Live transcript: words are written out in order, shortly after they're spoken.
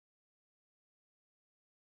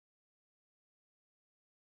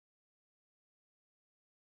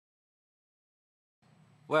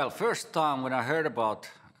Well, first time when I heard about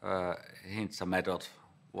Hintsa method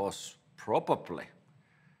was probably,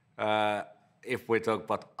 if we talk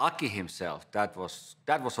about Aki himself, that was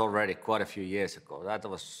already quite a few years ago. That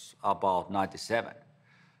was about 97.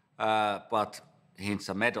 But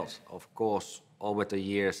Hintsa method, of course, over the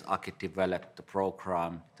years, Aki developed the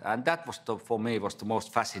program, and that was for me was the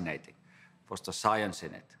most fascinating, was the science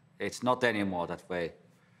in it. It's not anymore that way.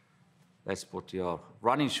 Let's put your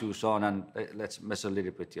running shoes on and let's measure a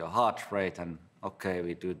little bit your heart rate and okay,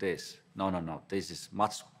 we do this. No. This is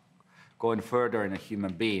much going further in a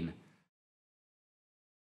human being.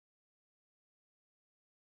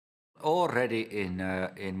 Already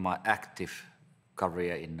in my active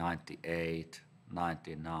career in 98,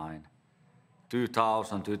 99,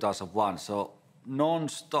 2000, 2001, so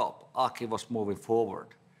non-stop Aki was moving forward.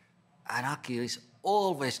 And Aki is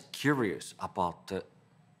always curious about the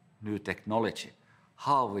new technology,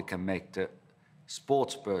 how we can make the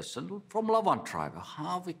sports person from Lavan driver,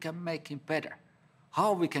 how we can make him better,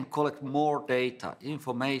 how we can collect more data,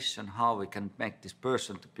 information, how we can make this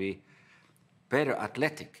person to be better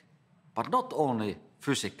athletic, but not only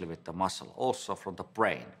physically with the muscle, also from the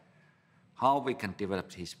brain. How we can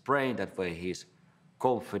develop his brain, that way he's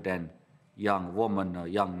confident young woman or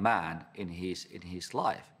young man in his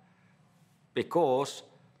life. Because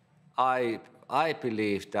I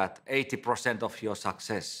believe that 80% of your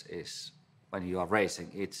success is when you are racing.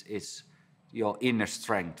 It's your inner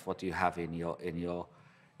strength, what you have in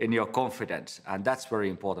your confidence, and that's very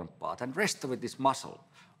important part. And rest of it is muscle.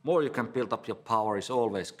 More you can build up your power is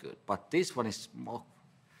always good, but this one is more.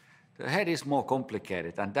 The head is more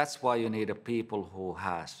complicated, and that's why you need a people who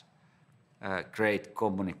has great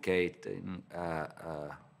communicating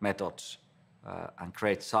methods and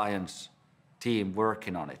great science team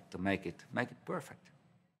working on it to make it perfect.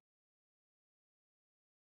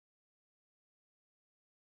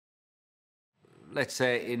 Let's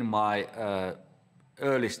say in my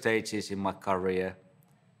early stages in my career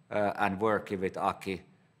and working with Aki,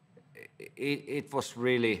 it was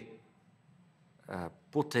really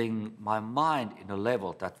putting my mind in a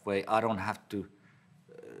level that way I don't have to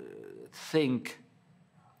think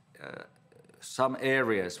some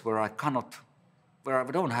areas where I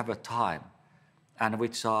don't have a time, and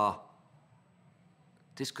which are,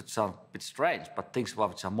 this could sound a bit strange, but things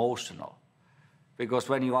which are emotional. Because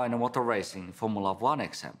when you are in a motor racing, Formula 1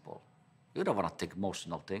 example, you don't want to think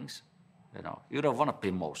emotional things. You don't want to be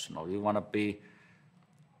emotional. You want to be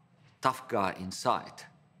tough guy inside.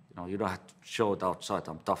 You don't have to show it outside,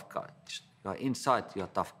 I'm tough guy. You are inside, you're a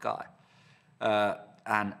tough guy.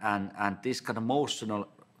 And these kind of emotional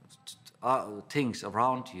things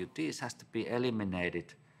around you, these has to be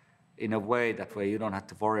eliminated in a way that way you don't have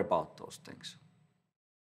to worry about those things.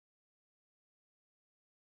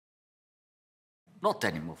 Not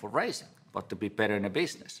anymore for racing, but to be better in a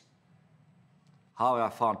business. How I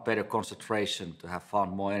found better concentration, to have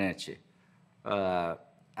found more energy.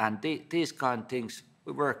 And these kind of things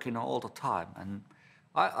we work all the time, and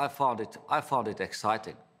I found it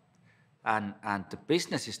exciting. And the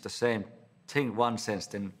business is the same thing, one sense,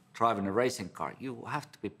 than driving a racing car. You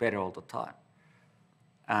have to be better all the time.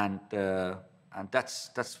 And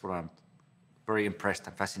that's what I'm very impressed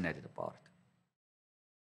and fascinated about it.